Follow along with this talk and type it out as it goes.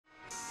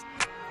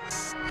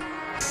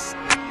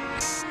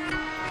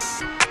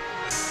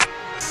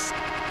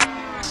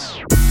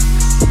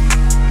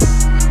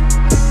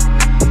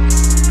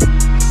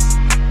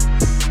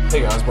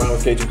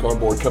Cajun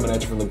Cardboard coming at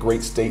you from the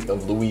great state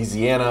of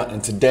Louisiana.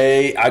 And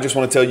today, I just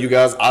want to tell you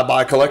guys, I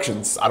buy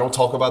collections. I don't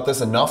talk about this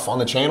enough on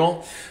the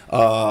channel.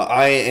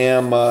 I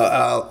am,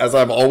 as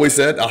I've always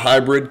said, a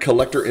hybrid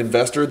collector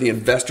investor. The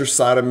investor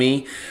side of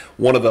me,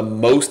 one of the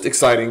most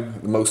exciting,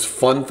 the most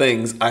fun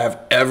things I have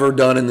ever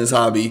done in this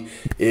hobby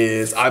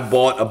is I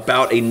bought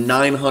about a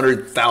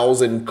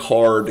 900,000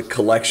 card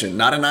collection.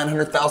 Not a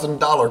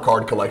 $900,000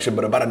 card collection,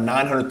 but about a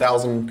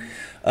 900,000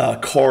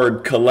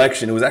 card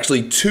collection. It was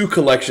actually two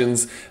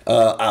collections.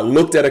 I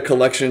looked at a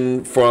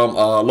collection from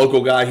a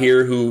local guy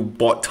here who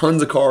bought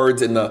tons of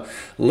cards in the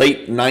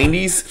late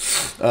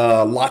 90s.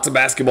 Lots of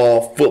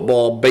basketball,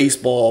 football,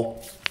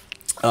 baseball,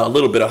 a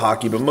little bit of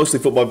hockey, but mostly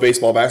football,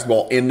 baseball,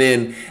 basketball. And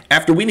then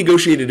after we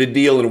negotiated a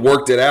deal and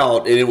worked it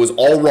out, and it was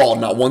all raw,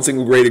 not one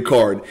single graded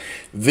card,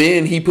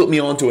 then he put me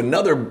on to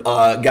another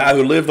guy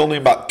who lived only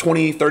about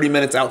 20, 30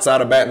 minutes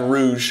outside of Baton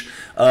Rouge.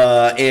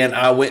 And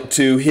I went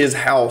to his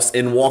house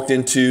and walked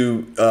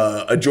into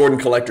a Jordan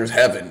collector's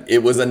heaven.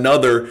 It was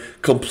another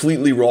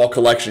completely raw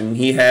collection.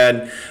 He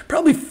had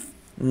probably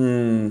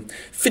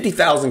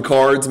 50,000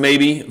 cards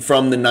maybe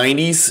from the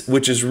 90s,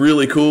 which is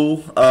really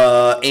cool.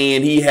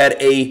 And he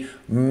had a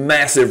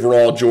massive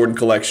raw Jordan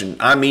collection.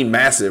 I mean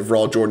massive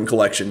raw Jordan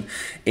collection.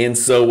 And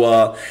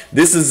so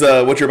this is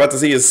what you're about to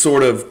see is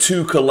sort of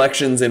two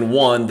collections in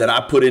one that I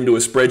put into a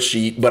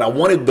spreadsheet. But I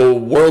wanted the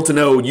world to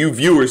know, you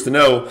viewers to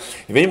know,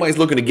 if anybody's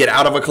looking to get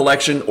out of a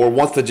collection or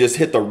wants to just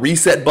hit the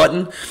reset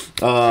button,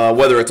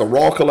 whether it's a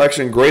raw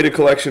collection, graded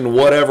collection,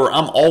 whatever,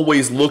 I'm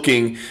always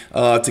looking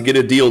to get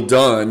a deal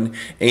done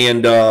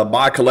and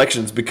buy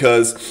collections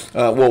because,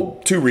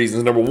 well, two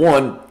reasons. Number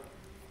one,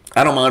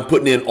 I don't mind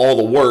putting in all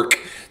the work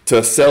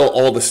to sell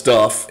all the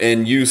stuff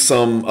and use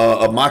some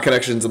of my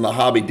connections in the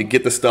hobby to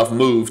get the stuff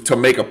moved to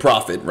make a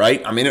profit,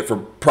 right? I'm in it for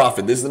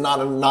profit. This is not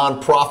a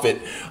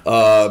non-profit,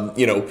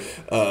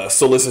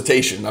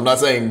 solicitation. I'm not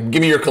saying, give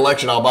me your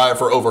collection, I'll buy it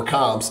for over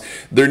comps.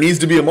 There needs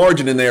to be a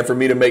margin in there for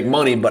me to make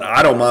money, but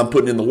I don't mind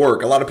putting in the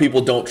work. A lot of people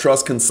don't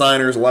trust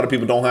consigners. A lot of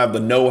people don't have the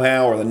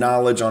know-how or the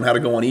knowledge on how to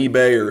go on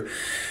eBay or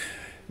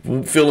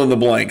fill in the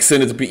blank.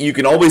 You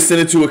can always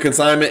send it to a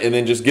consignment and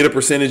then just get a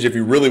percentage if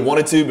you really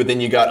wanted to, but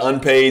then you got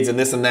unpaids and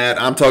this and that.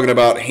 I'm talking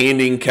about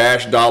handing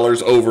cash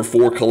dollars over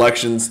for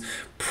collections.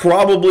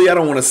 Probably, I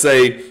don't want to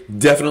say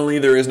definitely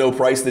there is no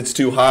price that's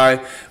too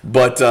high,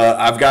 but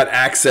I've got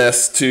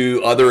access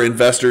to other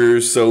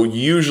investors, so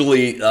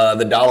usually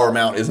the dollar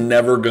amount is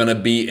never going to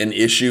be an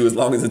issue as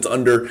long as it's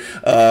under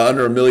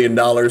 $1 million.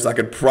 I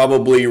could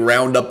probably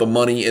round up the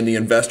money and the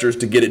investors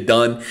to get it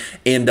done.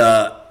 And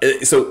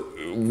so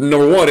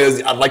number one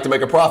is I'd like to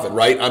make a profit,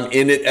 right? I'm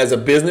in it as a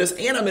business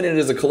and I'm in it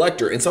as a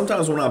collector. And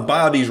sometimes when I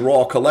buy these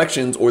raw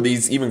collections or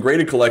these even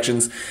graded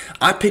collections,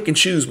 I pick and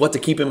choose what to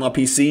keep in my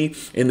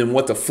PC and then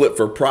what to flip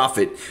for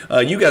profit.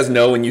 You guys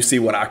know and you see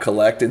what I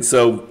collect. And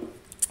so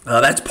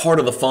that's part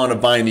of the fun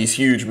of buying these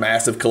huge,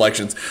 massive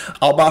collections.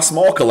 I'll buy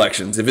small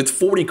collections. If it's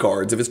 40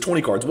 cards, if it's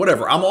 20 cards,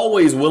 whatever. I'm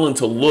always willing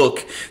to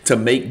look to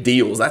make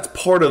deals. That's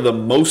part of the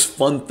most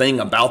fun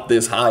thing about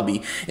this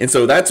hobby. And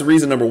so that's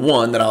reason number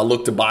one that I'll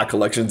look to buy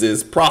collections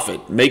is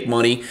profit, make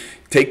money.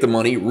 Take the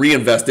money,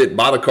 reinvest it,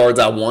 buy the cards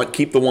I want,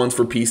 keep the ones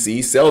for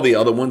PC, sell the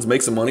other ones,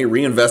 make some money,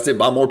 reinvest it,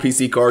 buy more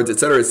PC cards,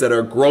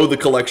 etc., grow the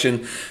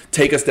collection,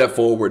 take a step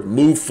forward,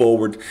 move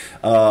forward,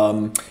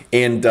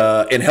 and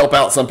help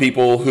out some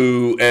people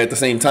who at the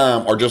same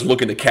time are just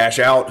looking to cash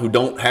out, who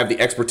don't have the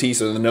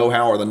expertise or the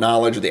know-how or the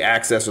knowledge or the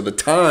access or the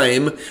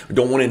time, or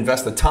don't want to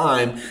invest the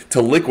time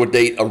to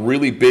liquidate a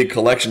really big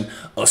collection,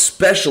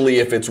 especially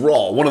if it's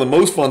raw. One of the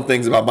most fun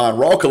things about buying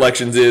raw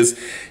collections is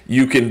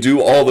you can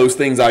do all those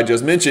things I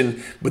just mentioned,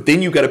 but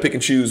then you got to pick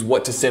and choose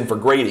what to send for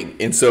grading.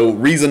 And so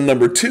reason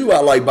number two I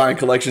like buying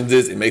collections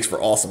is it makes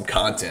for awesome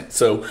content.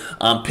 So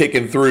I'm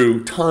picking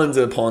through tons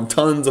upon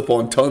tons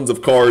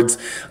of cards.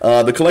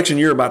 The collection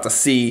you're about to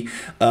see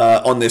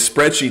on this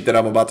spreadsheet that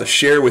I'm about to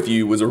share with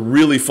you was a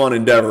really fun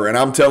endeavor. And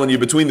I'm telling you,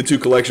 between the two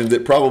collections,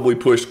 it probably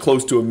pushed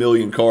close to 1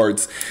 million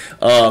cards.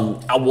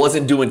 I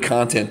wasn't doing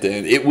content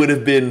then. It would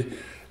have been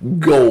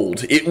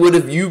gold.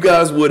 You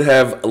guys would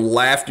have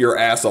laughed your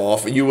ass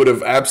off. You would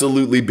have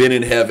absolutely been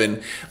in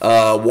heaven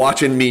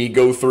watching me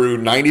go through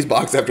 90s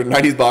box after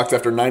 90s box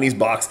after 90s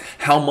box.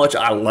 How much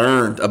I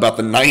learned about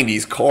the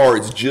 90s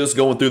cards just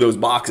going through those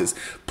boxes,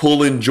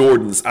 pulling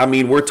Jordans. I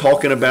mean, we're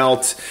talking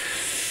about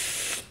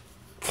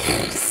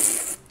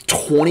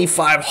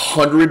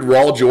 2,500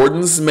 raw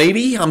Jordans,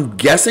 maybe. I'm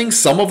guessing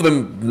some of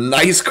them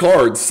nice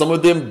cards, some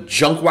of them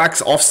junk wax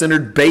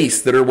off-centered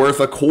base that are worth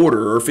a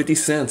quarter or 50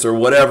 cents or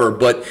whatever.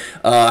 But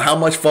how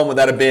much fun would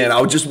that have been?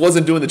 I just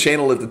wasn't doing the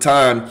channel at the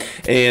time,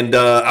 and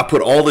I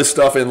put all this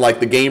stuff in like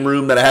the game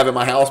room that I have in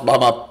my house by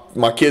my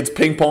my kids'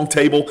 ping pong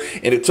table,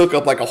 and it took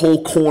up like a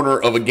whole corner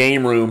of a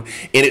game room,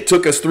 and it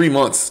took us 3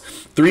 months.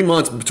 3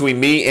 months between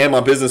me and my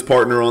business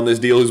partner on this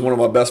deal, who's one of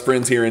my best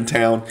friends here in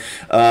town.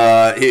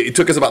 It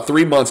took us about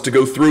 3 months to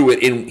go through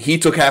it, and he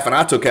took half and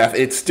I took half.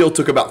 It still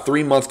took about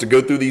 3 months to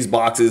go through these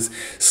boxes,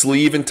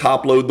 sleeve and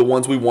top load the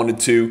ones we wanted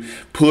to,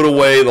 put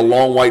away the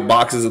long white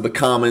boxes of the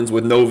commons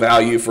with no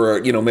value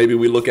for, maybe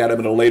we look at them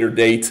at a later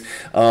date,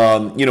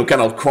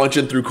 kind of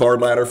crunching through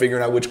Card Ladder,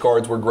 figuring out which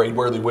cards were grade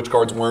worthy, which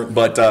cards weren't.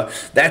 But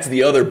that's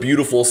the other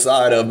beautiful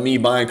side of me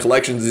buying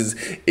collections is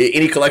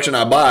any collection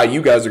I buy,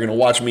 you guys are going to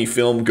watch me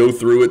film, go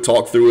through it,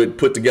 talk through it,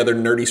 put together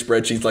nerdy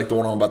spreadsheets like the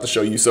one I'm about to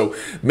show you. So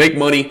make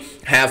money,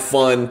 have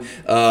fun,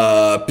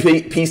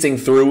 piecing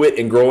through it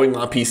and growing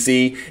my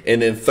PC,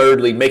 and then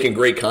thirdly, making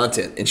great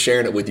content and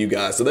sharing it with you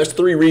guys. So there's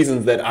 3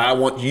 reasons that I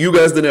want you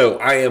guys to know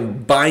I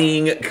am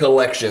buying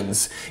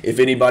collections. If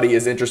anybody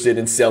is interested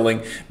in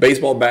selling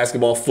baseball,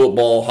 basketball,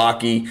 football,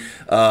 hockey,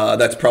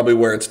 that's probably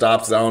where it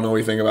stops. I don't know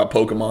anything about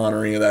Pokemon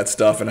or any of that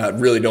stuff, and I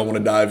really don't want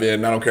to dive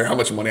in. I don't care how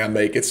much money I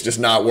make. It's just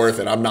not worth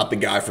it. I'm not the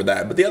guy for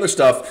that. But the other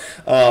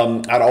stuff,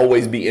 I'd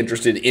always be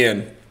interested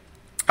in.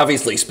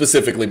 Obviously,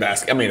 specifically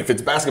basketball. I mean, if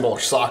it's basketball or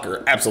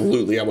soccer,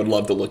 absolutely, I would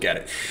love to look at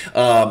it.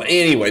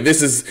 Anyway,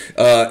 this is,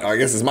 I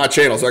guess it's my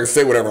channel, so I can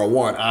say whatever I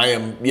want. I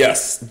am,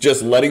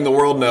 just letting the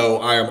world know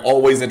I am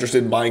always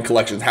interested in buying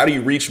collections. How do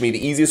you reach me?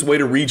 The easiest way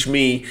to reach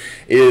me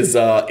is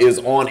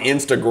on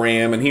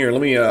Instagram. And here,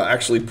 let me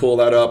actually pull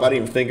that up. I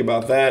didn't even think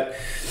about that.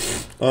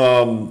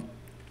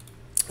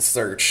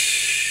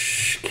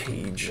 Search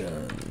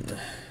Cajun.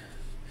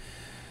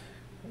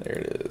 There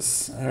it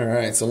is. All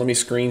right, so let me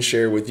screen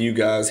share with you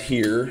guys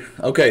here.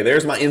 Okay,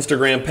 there's my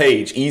Instagram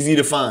page. Easy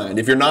to find.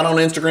 If you're not on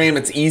Instagram,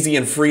 it's easy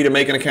and free to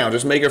make an account.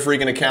 Just make a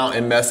freaking account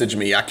and message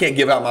me. I can't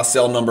give out my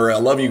cell number. I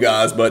love you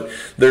guys, but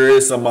there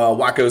is some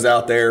wackos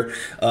out there.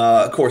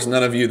 Of course,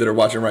 none of you that are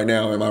watching right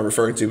now am I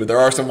referring to, but there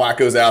are some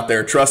wackos out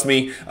there. Trust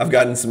me, I've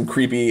gotten some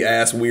creepy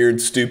ass,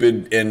 weird,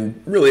 stupid, and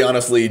really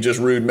honestly just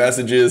rude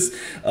messages.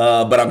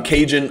 But I'm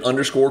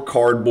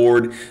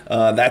Cajun_cardboard.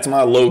 That's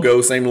my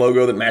logo, same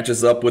logo that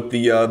matches up with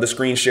the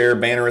screen share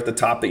banner at the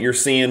top that you're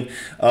seeing.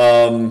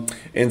 And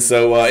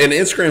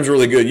Instagram's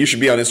really good. You should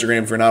be on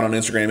Instagram if you're not on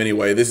Instagram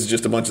anyway. This is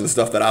just a bunch of the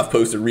stuff that I've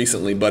posted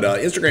recently, but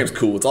Instagram's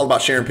cool. It's all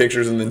about sharing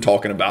pictures and then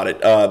talking about it.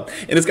 And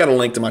it's got a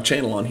link to my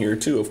channel on here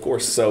too, of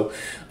course. So,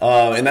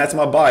 and that's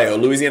my bio.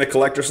 Louisiana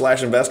collector /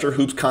 investor,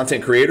 hoops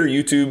content creator.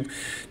 YouTube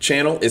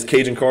channel is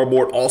Cajun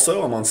Cardboard.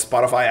 Also, I'm on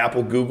Spotify,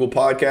 Apple, Google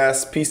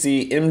Podcasts,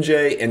 PC,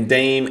 MJ, and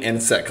Dame,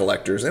 and Set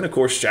Collectors. And of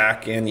course,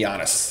 Shaq and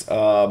Giannis.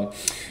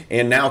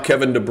 And now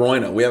Kevin De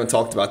Bruyne. We haven't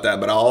talked about that,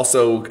 but I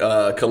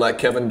also collect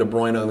Kevin De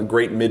Bruyne, the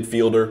great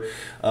midfielder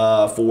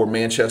for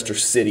Manchester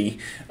City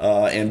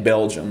and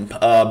Belgium.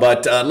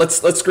 But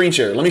let's screen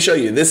share. Let me show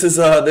you. This is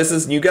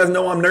you guys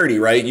know I'm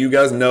nerdy, right? You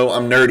guys know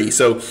I'm nerdy.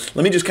 So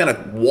let me just kind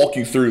of walk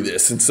you through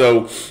this. And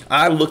so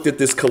I looked at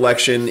this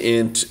collection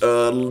in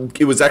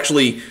it was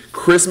actually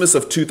Christmas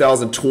of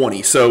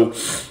 2020. So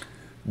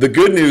the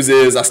good news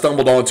is I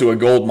stumbled onto a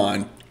gold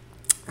mine.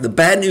 The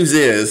bad news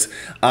is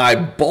I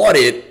bought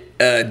it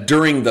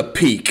during the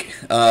peak.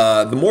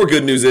 The more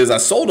good news is I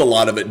sold a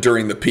lot of it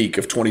during the peak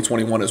of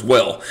 2021 as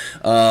well.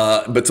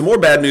 But some more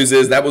bad news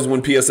is that was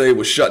when PSA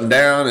was shutting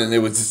down and it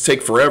would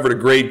take forever to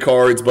grade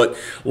cards. But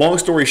long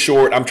story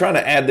short, I'm trying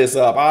to add this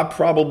up. I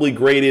probably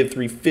graded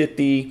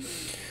 350,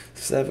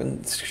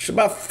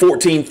 about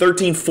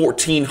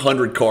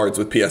 1,400 cards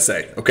with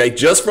PSA, okay,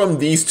 just from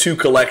these 2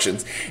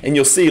 collections. And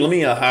you'll see, let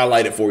me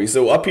highlight it for you.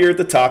 So up here at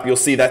the top, you'll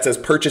see that says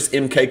Purchase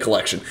MK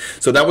Collection.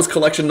 So that was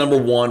collection number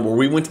 1, where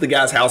we went to the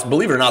guy's house.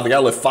 Believe it or not, the guy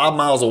lived 5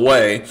 miles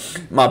away.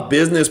 My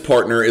business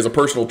partner is a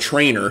personal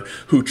trainer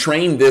who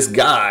trained this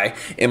guy,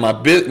 and my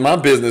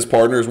business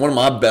partner is one of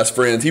my best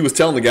friends. He was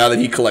telling the guy that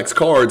he collects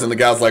cards, and the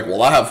guy's like,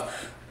 well, I have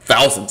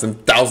thousands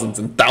and thousands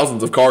and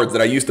thousands of cards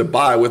that I used to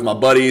buy with my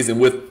buddies and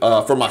with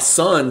for my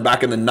son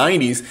back in the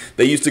 90s.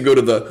 They used to go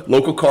to the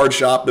local card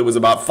shop that was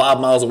about 5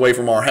 miles away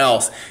from our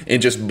house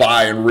and just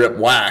buy and rip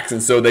wax.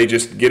 And so they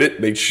just get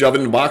it, they shove it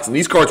in the box, and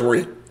these cards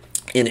were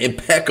in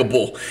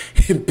impeccable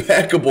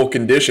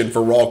condition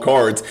for raw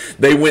cards.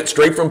 They went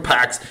straight from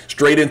packs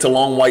straight into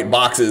long white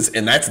boxes,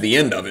 and that's the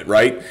end of it,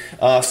 right?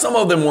 Some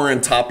of them were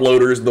in top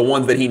loaders, the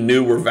ones that he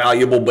knew were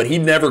valuable, but he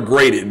never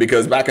graded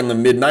because back in the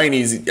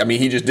mid-90s, I mean,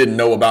 he just didn't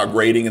know about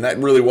grading, and that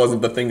really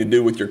wasn't the thing to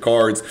do with your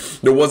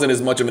cards. There wasn't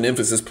as much of an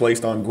emphasis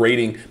placed on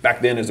grading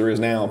back then as there is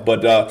now.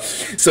 But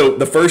so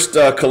the first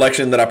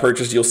collection that I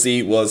purchased, you'll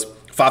see, was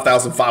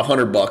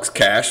 $5,500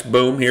 cash.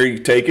 Boom, here you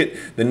take it.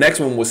 The next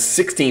one was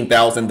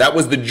 $16,000. That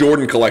was the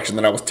Jordan collection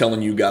that I was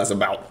telling you guys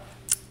about.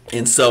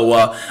 And so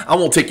I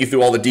won't take you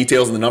through all the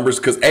details and the numbers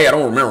because, I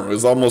don't remember. It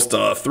was almost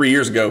 3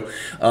 years ago.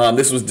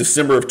 This was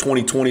December of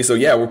 2020. So,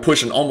 yeah, we're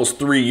pushing almost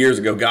 3 years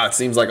ago. God, it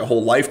seems like a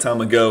whole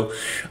lifetime ago.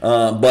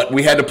 But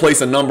we had to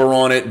place a number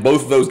on it.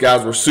 Both of those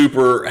guys were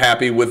super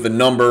happy with the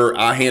number.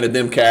 I handed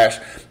them cash.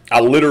 I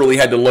literally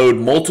had to load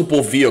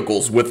multiple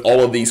vehicles with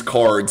all of these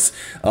cards.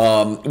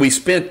 We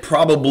spent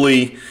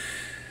probably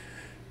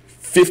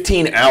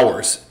 15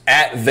 hours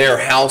at their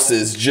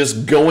houses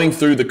just going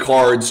through the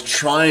cards,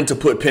 trying to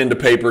put pen to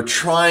paper,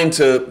 trying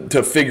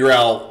to figure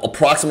out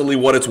approximately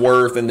what it's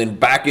worth, and then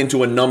back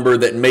into a number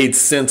that made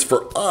sense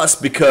for us,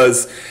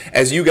 because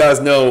as you guys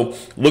know,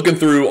 looking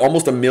through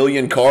almost 1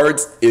 million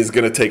cards is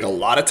going to take a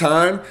lot of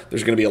time.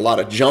 There's going to be a lot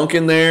of junk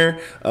in there.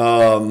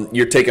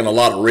 You're taking a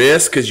lot of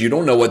risk because you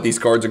don't know what these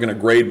cards are going to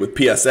grade with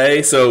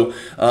PSA. So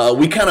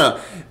we kind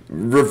of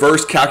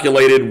reverse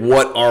calculated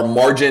what our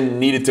margin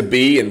needed to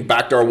be and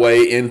backed our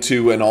way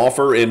into an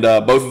offer, and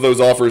both of those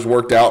offers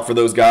worked out for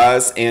those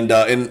guys, and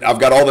I've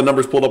got all the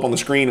numbers pulled up on the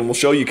screen, and we'll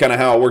show you kind of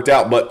how it worked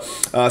out. But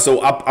so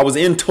I was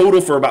in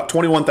total for about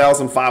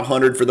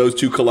 $21,500 for those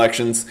two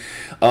collections.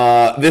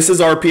 This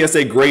is our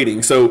PSA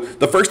grading. So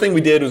the first thing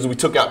we did was we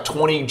took out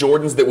 20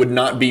 Jordans that would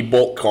not be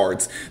bulk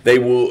cards.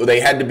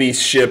 They had to be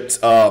shipped,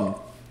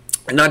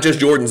 not just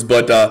Jordans,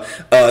 but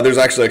there's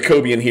actually a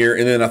Kobe in here,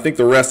 and then I think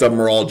the rest of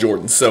them are all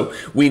Jordans. So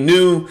we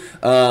knew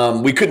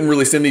we couldn't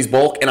really send these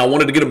bulk, and I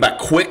wanted to get them back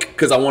quick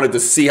because I wanted to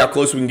see how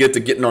close we can get to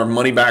getting our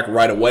money back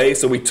right away.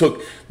 So we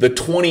took the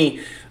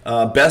 20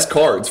 best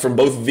cards from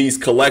both of these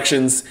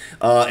collections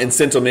and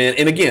sent them in.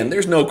 And again,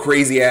 there's no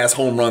crazy ass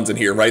home runs in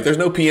here, right? There's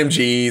no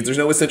PMGs, there's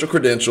no essential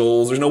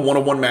credentials, there's no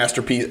one-of-one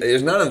masterpiece,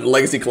 there's not a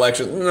legacy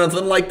collection,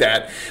 nothing like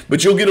that.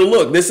 But you'll get a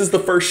look. This is the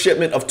first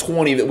shipment of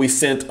 20 that we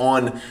sent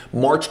on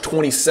March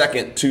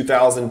 22nd,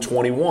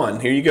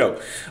 2021. Here you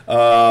go.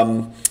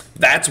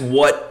 That's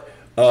what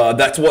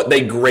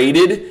they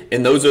graded,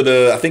 and those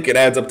are I think it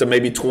adds up to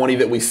maybe 20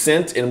 that we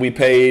sent, and we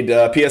paid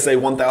PSA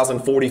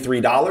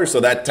 $1,043. So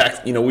that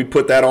tax, we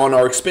put that on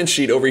our expense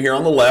sheet over here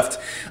on the left.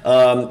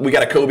 We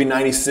got a Kobe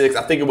 96.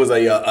 I think it was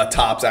a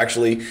Topps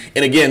actually.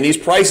 And again, these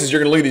prices, you're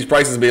gonna look at these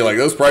prices and be like,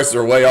 those prices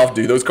are way off,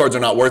 dude. Those cards are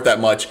not worth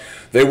that much.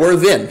 They were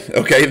then,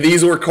 okay?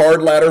 These were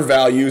card ladder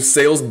values,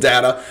 sales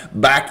data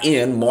back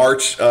in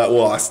March.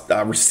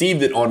 I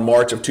received it on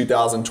March of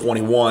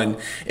 2021.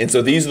 And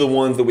so these are the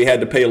ones that we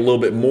had to pay a little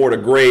bit more to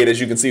grade. As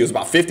you can see, it was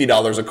about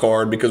 $50 a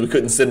card because we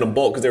couldn't send them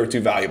bulk because they were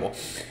too valuable.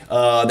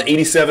 The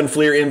 87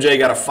 Fleer MJ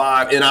got a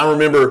 5. And I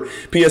remember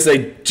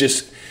PSA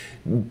just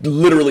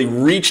literally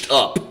reached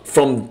up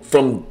from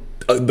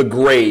the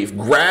grave,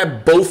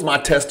 grabbed both my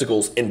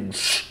testicles and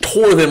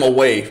tore them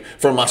away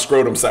from my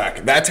scrotum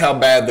sack. That's how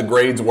bad the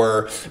grades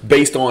were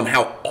based on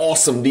how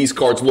awesome these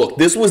cards look.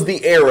 This was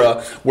the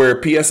era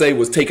where PSA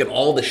was taking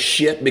all the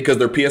shit because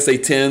their PSA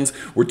 10s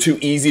were too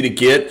easy to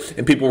get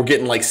and people were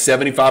getting like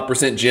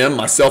 75% gem,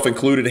 myself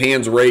included,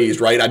 hands raised,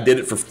 right? I did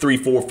it for 3,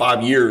 4,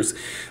 5 years.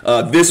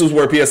 This was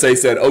where PSA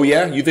said, oh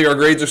yeah, you think our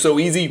grades are so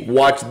easy?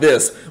 Watch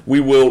this.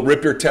 We will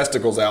rip your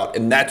testicles out.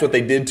 And that's what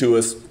they did to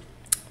us.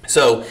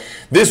 So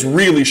this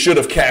really should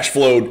have cash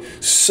flowed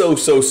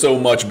so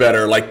much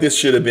better. Like this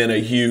should have been a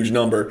huge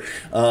number.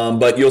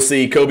 But you'll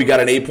see Kobe got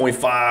an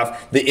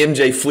 8.5. The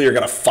MJ Fleer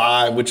got a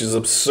 5, which is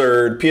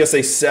absurd.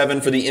 PSA 7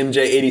 for the MJ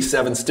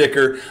 87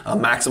 sticker.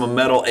 Maximum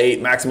Metal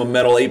 8. Maximum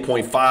Metal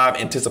 8.5.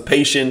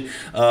 Anticipation.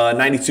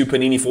 92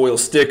 Panini foil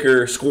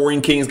sticker.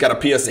 Scoring Kings got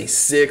a PSA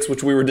 6,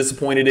 which we were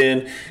disappointed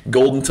in.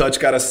 Golden Touch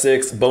got a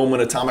 6.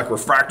 Bowman Atomic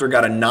Refractor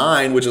got a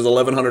 9, which is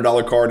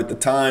 $1,100 card at the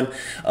time.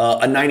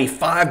 A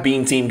 95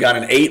 Beam Team got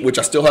an 8, which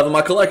I still have in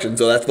my collection.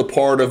 So that's the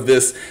part of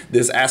this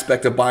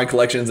aspect of buying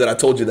collections that I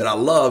told you that I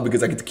love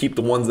because I get to keep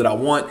the ones that I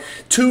want.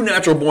 2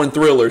 Natural Born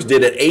Thrillers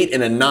did an 8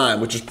 and a 9,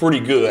 which is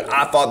pretty good.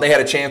 I thought they had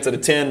a chance at a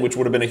 10, which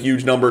would have been a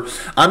huge number.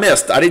 I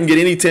missed. I didn't get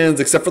any 10s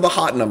except for the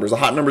hot numbers. The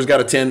hot numbers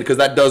got a 10 because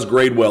that does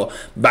grade well.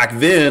 Back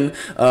then,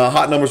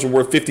 hot numbers were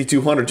worth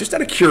 $5,200. Just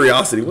out of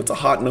curiosity, what's a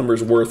hot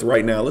numbers worth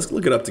right now? Let's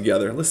look it up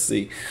together. Let's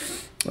see.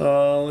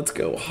 Let's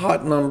go.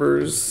 Hot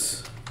numbers.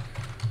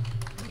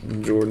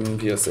 Jordan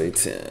PSA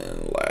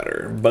 10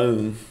 ladder.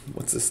 Boom.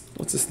 What's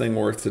this thing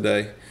worth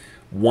today?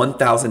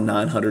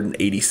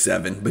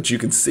 1,987. But you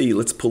can see,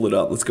 let's pull it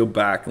up. Let's go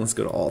back. Let's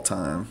go to all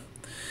time.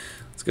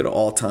 Let's go to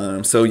all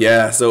time. So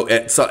yeah, so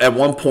at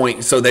one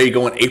point, so there you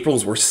go, in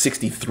April's were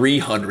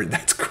 6,300.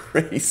 That's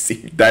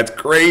crazy. That's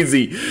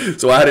crazy.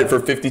 So I had it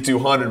for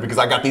 5,200 because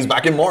I got these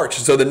back in March.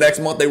 So the next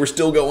month they were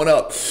still going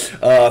up.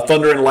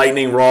 Thunder and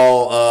Lightning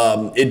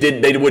Raw,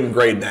 they wouldn't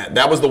grade that.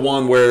 That was the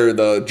one where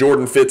the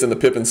Jordan fits in the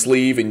Pippen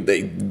sleeve and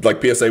they,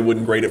 like PSA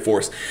wouldn't grade it for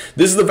us.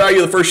 This is the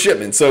value of the first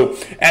shipment. So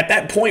at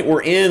that point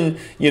we're in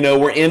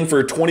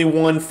for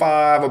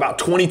 21.5, about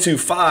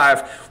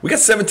 22.5. We got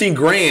 17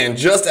 grand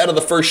just out of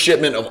the first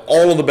shipment of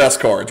all of the best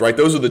cards, right?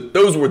 Those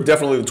were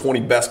definitely the 20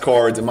 best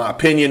cards in my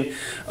opinion.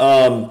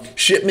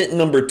 Shipment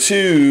number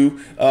 2,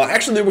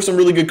 actually there were some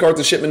really good cards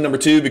in shipment number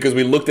 2 because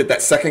we looked at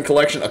that second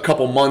collection a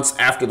couple months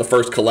after the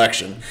first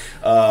collection.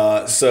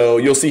 So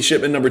you'll see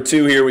shipment number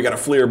 2 here. We got a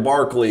Fleer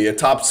Barkley, a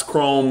Topps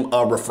Chrome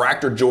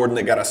Refractor Jordan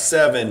that got a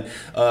 7,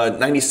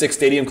 96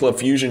 Stadium Club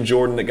Fusion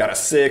Jordan that got a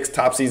 6,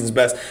 Top Season's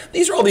Best.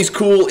 These are all these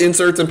cool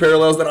inserts and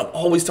parallels that I'm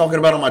always talking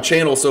about on my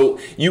channel, so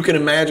you can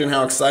imagine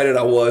how excited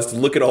I was to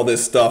look at all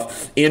this stuff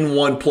in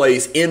one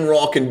place, in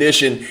raw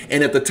condition.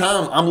 And at the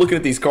time I'm looking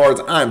at these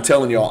cards, I'm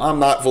telling y'all, I'm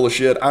not full of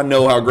shit. I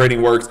know how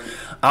grading works.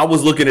 I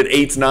was looking at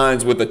 8s,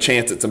 9s with a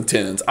chance at some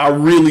 10s. I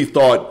really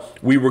thought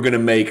we were going to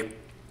make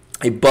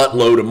a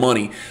buttload of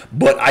money.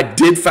 But I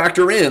did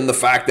factor in the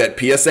fact that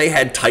PSA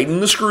had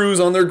tightened the screws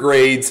on their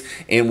grades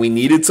and we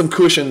needed some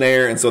cushion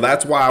there. And so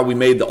that's why we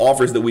made the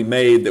offers that we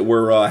made that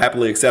were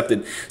happily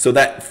accepted. So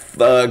that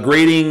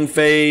grading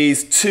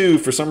phase 2,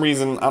 for some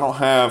reason, I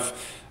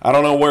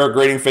don't know where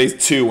grading phase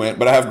 2 went,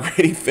 but I have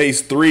grading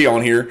phase 3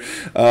 on here,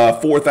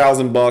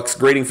 $4,000.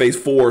 Grading phase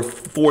 4,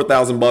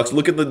 $4,000.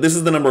 Look at this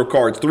is the number of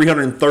cards,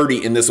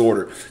 330 in this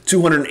order,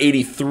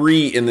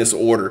 283 in this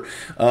order.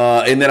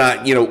 And then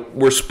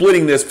we're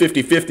splitting this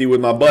 50-50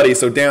 with my buddy.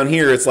 So down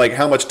here, it's like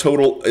how much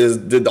total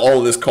did all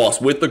of this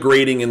cost with the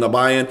grading and the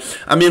buy-in?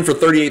 I'm in for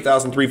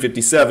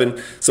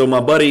 $38,357. So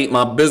my buddy,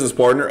 my business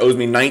partner, owes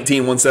me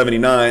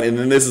 $19,179, and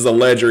then this is a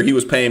ledger. He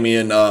was paying me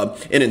in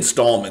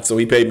installments. So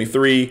he paid me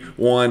 3,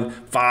 1,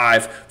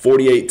 5,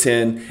 48,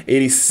 10,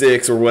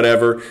 86 or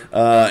whatever,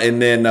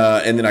 and then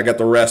I got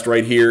the rest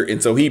right here.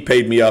 And so he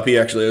paid me up. He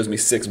actually owes me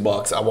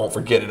 $6. I won't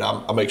forget it.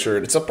 I'll make sure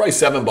it's probably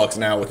 $7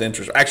 now with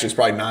interest. Actually, it's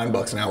probably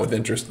 $9 now with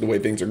interest the way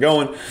things are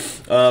going.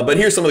 But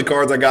here's some of the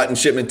cards I got in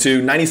shipment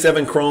too.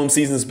 97 Chrome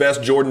Season's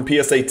Best Jordan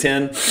PSA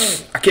 10.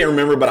 I can't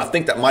remember, but I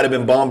think that might have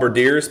been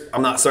Bombardiers.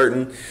 I'm not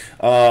certain.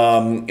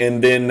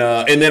 And then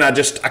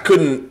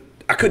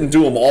I couldn't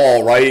do them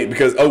all, right?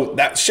 Because,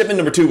 that shipment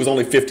number 2 was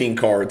only 15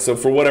 cards. So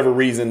for whatever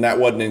reason, that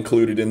wasn't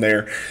included in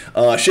there.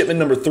 Shipment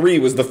number 3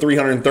 was the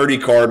 330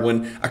 card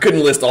when I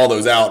couldn't list all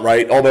those out,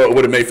 right? Although it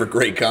would have made for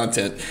great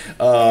content.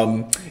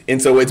 And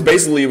so it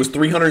was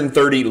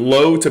 330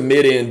 low to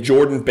mid-end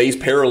Jordan base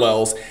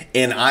parallels.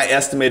 And I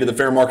estimated the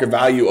fair market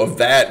value of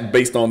that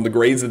based on the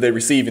grades that they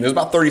received. And it was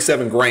about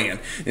 $37,000.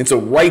 And so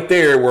right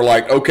there, we're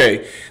like,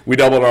 okay, we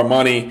doubled our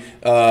money.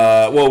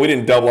 We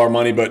didn't double our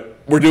money, but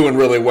we're doing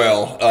really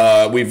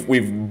well.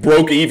 We've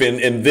broke even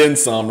and then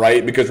some,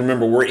 right? Because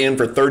remember, we're in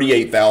for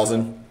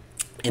 $38,000.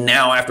 And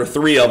now after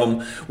 3 of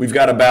them, we've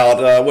got about,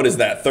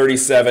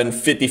 37,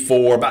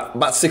 54, about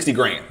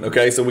 $60,000.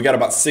 Okay, so we got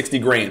about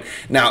 $60,000.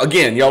 Now,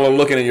 again, y'all are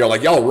looking and you're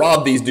like, y'all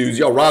robbed these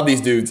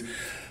dudes.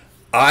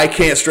 I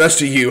can't stress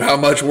to you how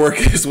much work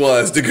this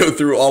was to go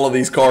through all of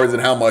these cards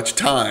and how much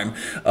time.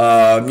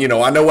 I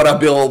know what I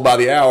bill by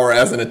the hour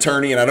as an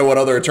attorney, and I know what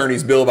other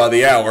attorneys bill by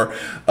the hour.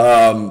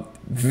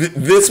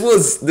 This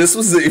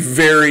was a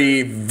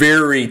very,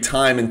 very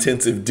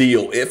time-intensive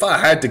deal. If I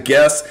had to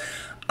guess,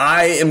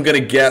 I am going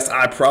to guess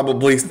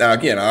now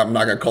again, I'm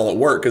not going to call it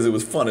work because it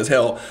was fun as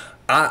hell.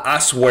 I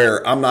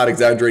swear, I'm not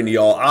exaggerating to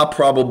y'all. I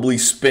probably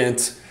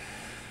spent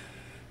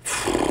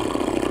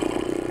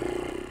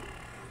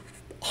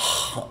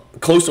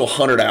close to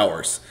 100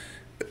 hours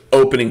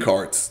opening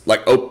cards,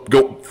 like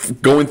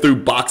going through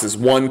boxes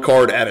one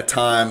card at a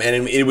time.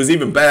 And it was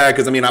even bad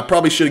because I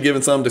probably should have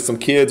given some to some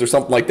kids or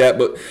something like that,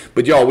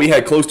 but y'all, we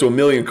had close to 1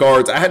 million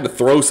cards. I had to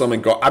throw some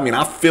in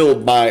I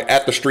filled my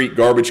at the street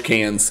garbage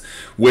cans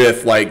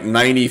with like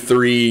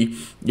 93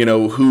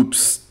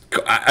 hoops.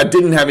 I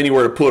didn't have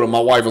anywhere to put them. My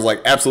wife was like,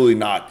 absolutely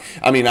not.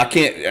 I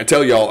can't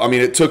tell y'all.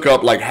 It took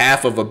up like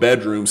half of a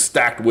bedroom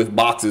stacked with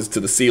boxes to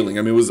the ceiling.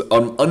 It was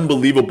an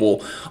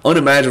unbelievable,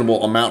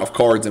 unimaginable amount of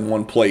cards in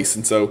one place.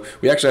 And so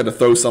we actually had to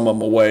throw some of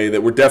them away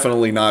that were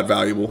definitely not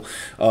valuable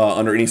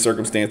under any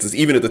circumstances,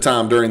 even at the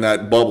time during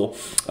that bubble.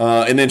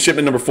 And then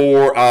shipment number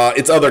 4,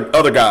 it's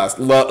other guys,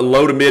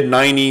 low to mid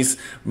 90s,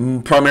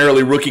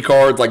 primarily rookie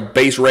cards like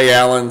base Ray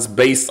Allens,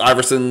 base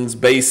Iversons,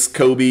 base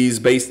Kobe's,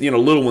 base,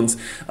 little ones.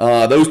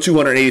 Those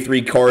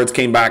 283 cards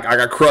came back. I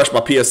got crushed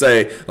by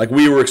PSA. Like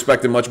we were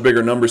expecting much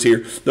bigger numbers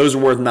here. Those are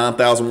worth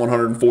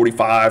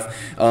 $9,145.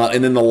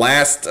 And then the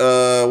last,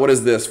 what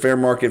is this? Fair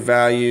market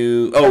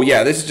value. Oh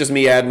yeah, this is just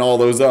me adding all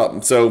those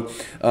up. So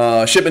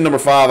shipment number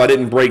 5, I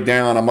didn't break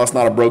down. I must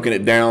not have broken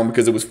it down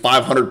because it was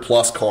 500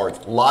 plus cards.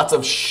 Lots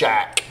of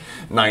Shaq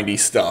 90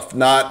 stuff.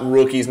 Not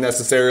rookies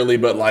necessarily,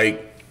 but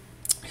like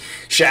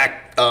Shaq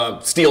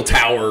steel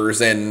towers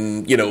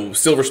and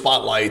silver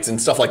spotlights and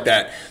stuff like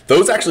that.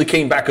 Those actually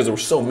came back because there were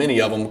so many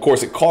of them. Of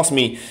course, it cost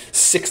me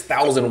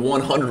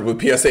 $6,100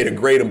 with PSA to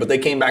grade them, but they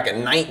came back at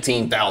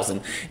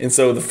 $19,000. And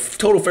so the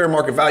total fair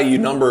market value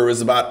number is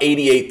about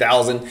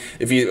 $88,000.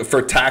 If you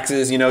for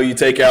taxes, you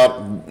take out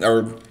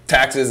or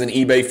taxes and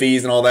eBay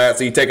fees and all that,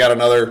 so you take out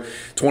another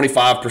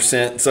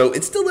 25%. So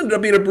it still ended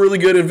up being a really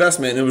good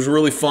investment, and it was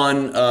really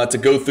fun to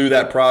go through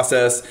that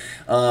process.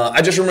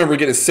 I just remember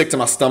getting sick to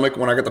my stomach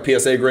when I got the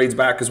PSA grades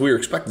back because we were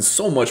expecting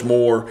so much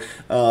more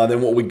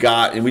than what we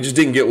got, and we just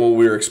didn't get what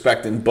we were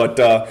expecting. But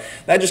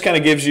that just kind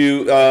of gives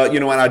you,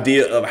 an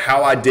idea of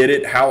how I did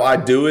it, how I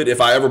do it.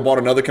 If I ever bought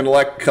another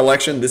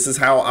collection, this is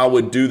how I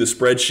would do the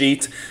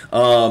spreadsheet.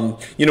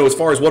 As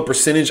far as what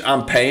percentage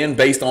I'm paying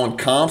based on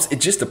comps, it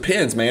just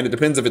depends, man. It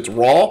depends if it's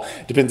raw,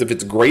 depends if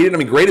it's graded. I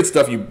mean, graded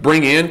stuff you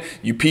bring in,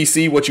 you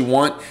PC what you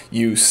want,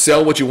 you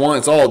sell what you want.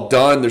 It's all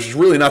done. There's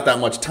really not that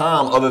much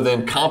time other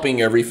than comping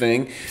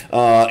everything,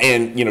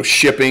 and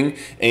shipping,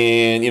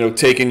 and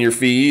taking your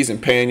fees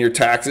and paying your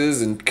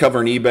taxes and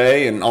covering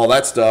eBay and all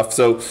that stuff.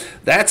 So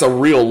that's a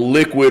real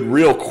liquid,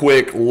 real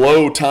quick,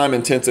 low time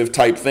intensive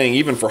type thing.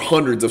 Even for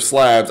hundreds of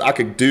slabs, I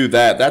could do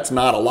that. That's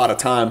not a lot of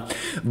time.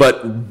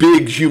 But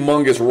big,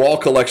 humongous raw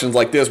collections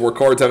like this, where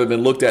cards haven't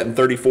been looked at in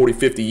 30, 40,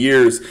 50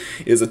 years,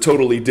 is a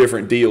totally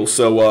different deal.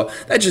 So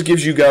that just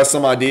gives you guys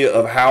some idea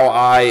of how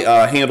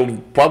I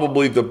handled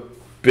probably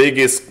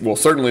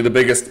certainly the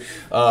biggest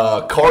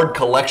card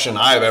collection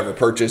I've ever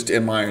purchased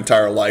in my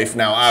entire life.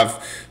 Now, I've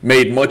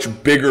made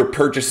much bigger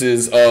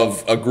purchases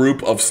of a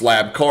group of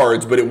slab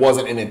cards, but it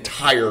wasn't an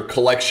entire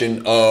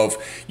collection of,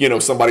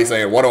 somebody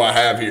saying, what do I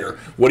have here?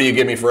 What do you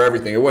give me for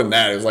everything? It wasn't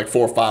that. It was like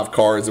 4 or 5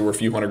 cards that were a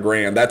few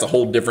 $100,000. That's a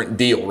whole different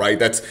deal, right?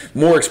 That's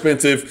more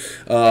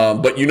expensive,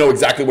 but you know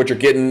exactly what you're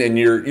getting, and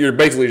you're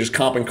basically just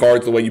comping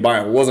cards the way you buy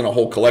them. It wasn't a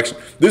whole collection.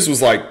 This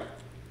was like,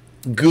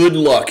 good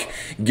luck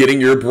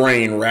getting your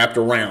brain wrapped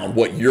around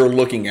what you're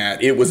looking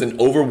at. It was an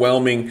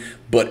overwhelming,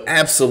 but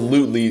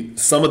absolutely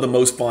some of the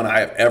most fun I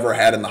have ever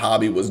had in the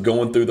hobby was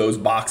going through those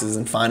boxes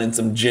and finding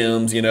some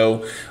gems,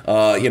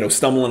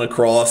 stumbling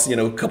across,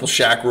 a couple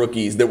Shaq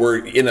rookies that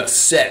were in a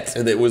set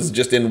that was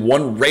just in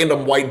one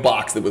random white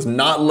box that was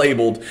not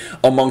labeled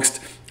amongst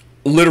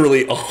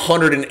literally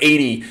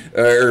 180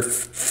 or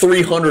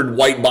 300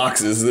 white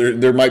boxes.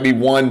 There might be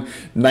one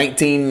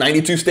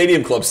 1992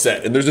 Stadium Club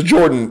set, and there's a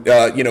Jordan,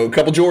 a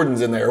couple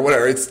Jordans in there or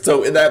whatever.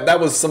 That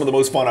was some of the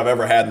most fun I've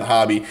ever had in the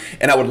hobby,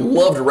 and I would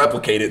love to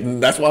replicate it,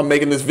 and that's why I'm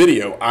making this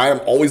video. I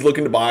am always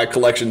looking to buy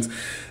collections,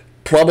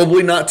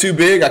 probably not too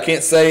big. I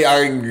can't say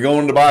I'm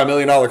going to buy $1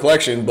 million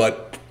collection,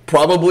 but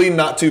probably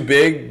not too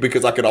big,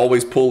 because I could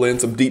always pull in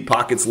some deep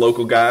pockets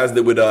local guys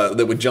that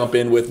would jump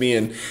in with me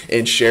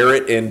and share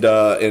it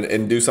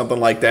and do something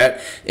like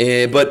that.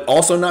 But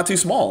also not too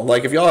small.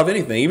 Like if y'all have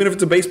anything, even if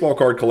it's a baseball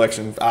card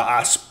collection,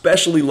 I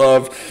especially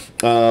love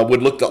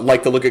would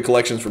like to look at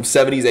collections from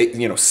 70s,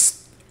 80s,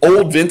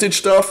 old vintage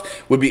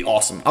stuff would be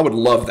awesome. I would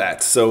love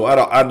that. So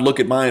I'd look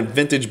at mine,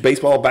 vintage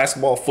baseball,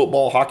 basketball,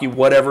 football, hockey,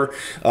 whatever,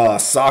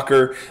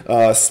 soccer,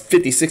 50s,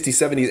 60s,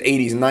 70s,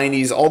 80s,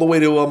 90s, all the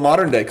way to a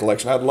modern day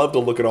collection. I'd love to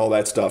look at all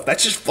that stuff.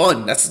 That's just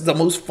fun. That's the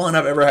most fun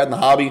I've ever had in the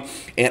hobby,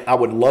 and I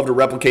would love to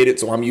replicate it.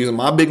 So I'm using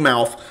my big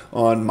mouth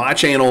on my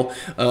channel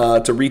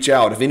to reach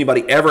out. If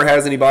anybody ever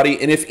has anybody,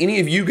 and if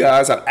any of you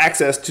guys have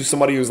access to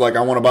somebody who's like,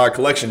 I want to buy a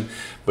collection,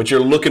 but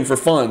you're looking for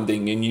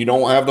funding and you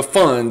don't have the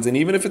funds, and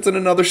even if it's in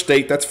another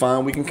state, that's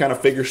fine. We can kind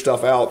of figure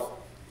stuff out.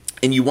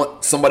 And you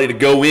want somebody to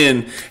go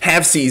in,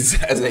 have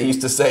seas, as they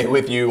used to say,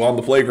 with you on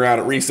the playground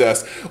at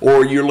recess,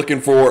 or you're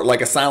looking for like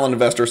a silent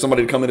investor,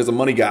 somebody to come in as a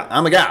money guy.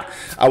 I'm a guy.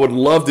 I would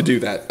love to do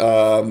that.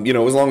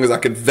 As long as I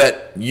could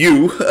vet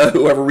you,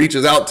 whoever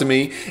reaches out to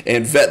me,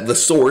 and vet the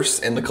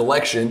source and the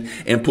collection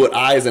and put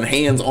eyes and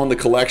hands on the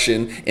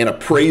collection and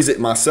appraise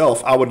it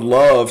myself. I would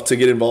love to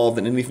get involved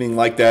in anything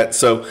like that.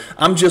 So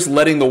I'm just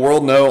letting the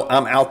world know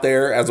I'm out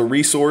there as a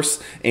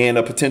resource and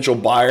a potential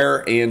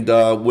buyer, and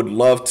would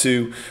love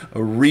to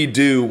redo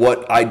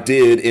what I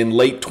did in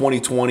late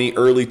 2020,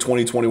 early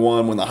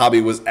 2021, when the hobby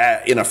was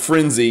in a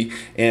frenzy,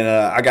 and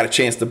I got a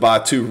chance to buy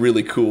 2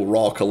 really cool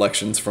raw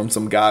collections from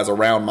some guys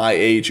around my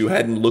age who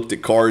hadn't looked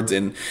at cards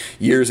in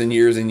years and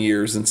years and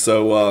years. And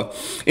so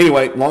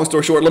anyway, long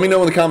story short, let me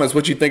know in the comments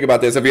what you think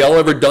about this. Have y'all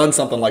ever done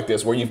something like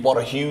this where you've bought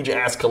a huge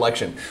ass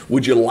collection?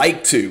 Would you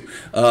like to?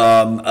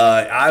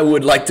 I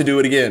would like to do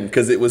it again,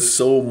 because it was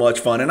so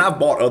much fun. And I've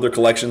bought other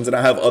collections and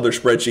I have other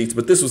spreadsheets,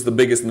 but this was the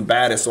biggest and the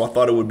baddest, so I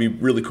thought it would be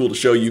really cool to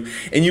show you.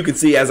 And you can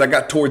see as I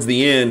got towards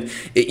the end,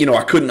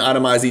 I couldn't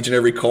itemize each and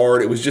every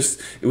card. It was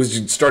just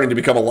starting to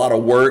become a lot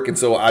of work. And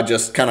so I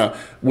just kind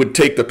of would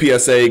take the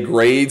PSA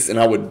grades, and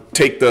I would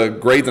take the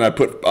grades and I'd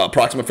put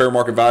approximate fair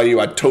market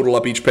value. I'd total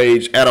up each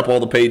page, add up all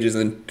the pages,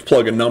 and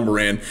plug a number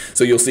in.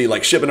 So you'll see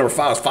like shipment number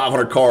 5 is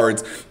 500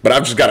 cards, but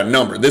I've just got a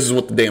number. This is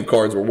what the damn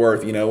cards were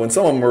worth, and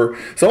some of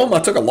them I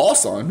took a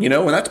loss on,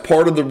 and that's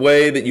part of the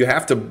way that you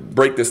have to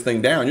break this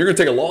thing down. You're going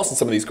to take a loss on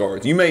some of these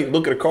cards. You may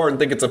look at a card and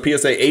think it's a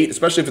PSA 8,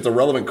 especially if it's a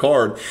relevant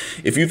card.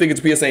 If you think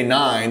it's PSA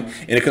 9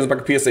 and it comes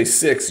back to PSA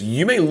 6,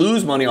 you may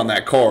lose money on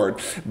that card.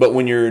 But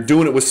when you're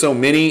doing it with so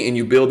many and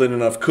you build in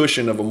enough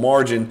cushion of a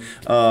margin,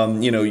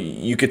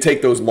 you could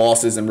take those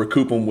losses and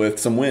recoup them with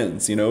some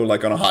wins,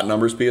 like on a hot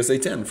numbers PSA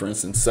 10, for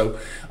instance. So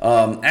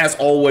as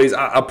always,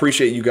 I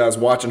appreciate you guys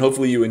watching.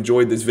 Hopefully you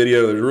enjoyed this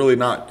video. There's really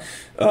not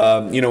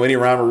any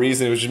rhyme or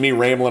reason. It was just me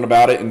rambling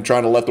about it and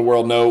trying to let the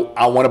world know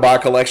I want to buy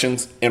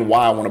collections and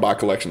why I want to buy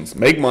collections.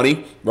 Make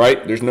money,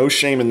 right? There's no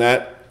shame in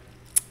that.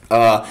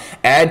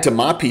 Add to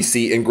my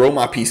PC and grow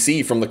my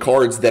PC from the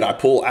cards that I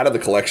pull out of the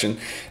collection.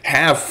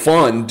 Have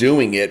fun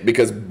doing it,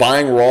 because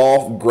buying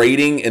raw,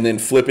 grading, and then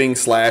flipping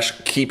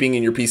 / keeping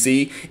in your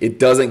PC, it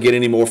doesn't get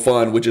any more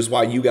fun, which is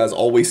why you guys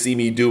always see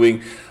me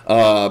doing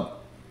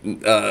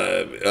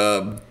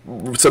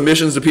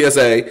submissions to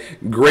PSA,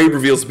 grade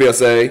reveals to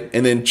PSA,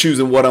 and then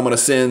choosing what I'm going to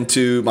send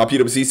to my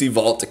PWCC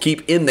vault to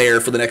keep in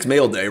there for the next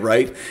mail day,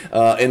 right?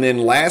 And then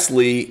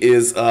lastly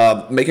is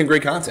making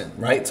great content,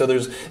 right? So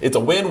it's a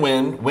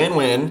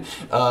win-win.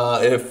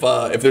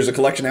 If there's a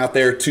collection out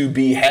there to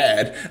be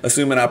had,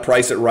 assuming I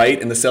price it right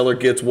and the seller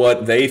gets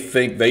what they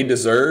think they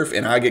deserve,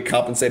 and I get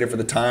compensated for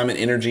the time and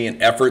energy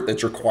and effort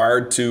that's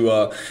required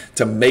to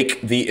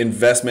make the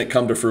investment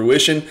come to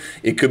fruition,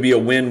 it could be a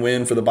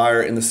win-win for the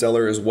buyer and the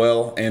seller as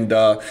well. And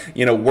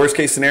worst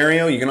case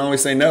scenario, you can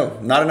always say no,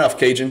 not enough,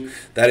 Cajun.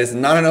 That is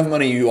not enough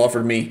money you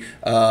offered me.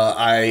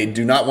 I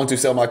do not want to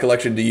sell my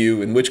collection to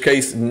you. In which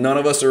case, none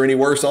of us are any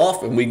worse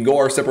off, and we can go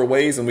our separate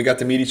ways. And we got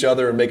to meet each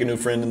other and make a new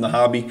friend in the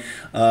hobby,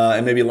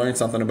 and maybe learn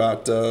something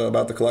about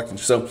the collection.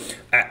 So,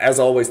 as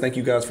always, thank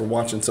you guys for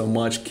watching so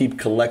much. Keep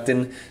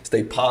collecting.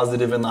 Stay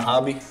positive in the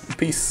hobby.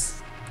 Peace.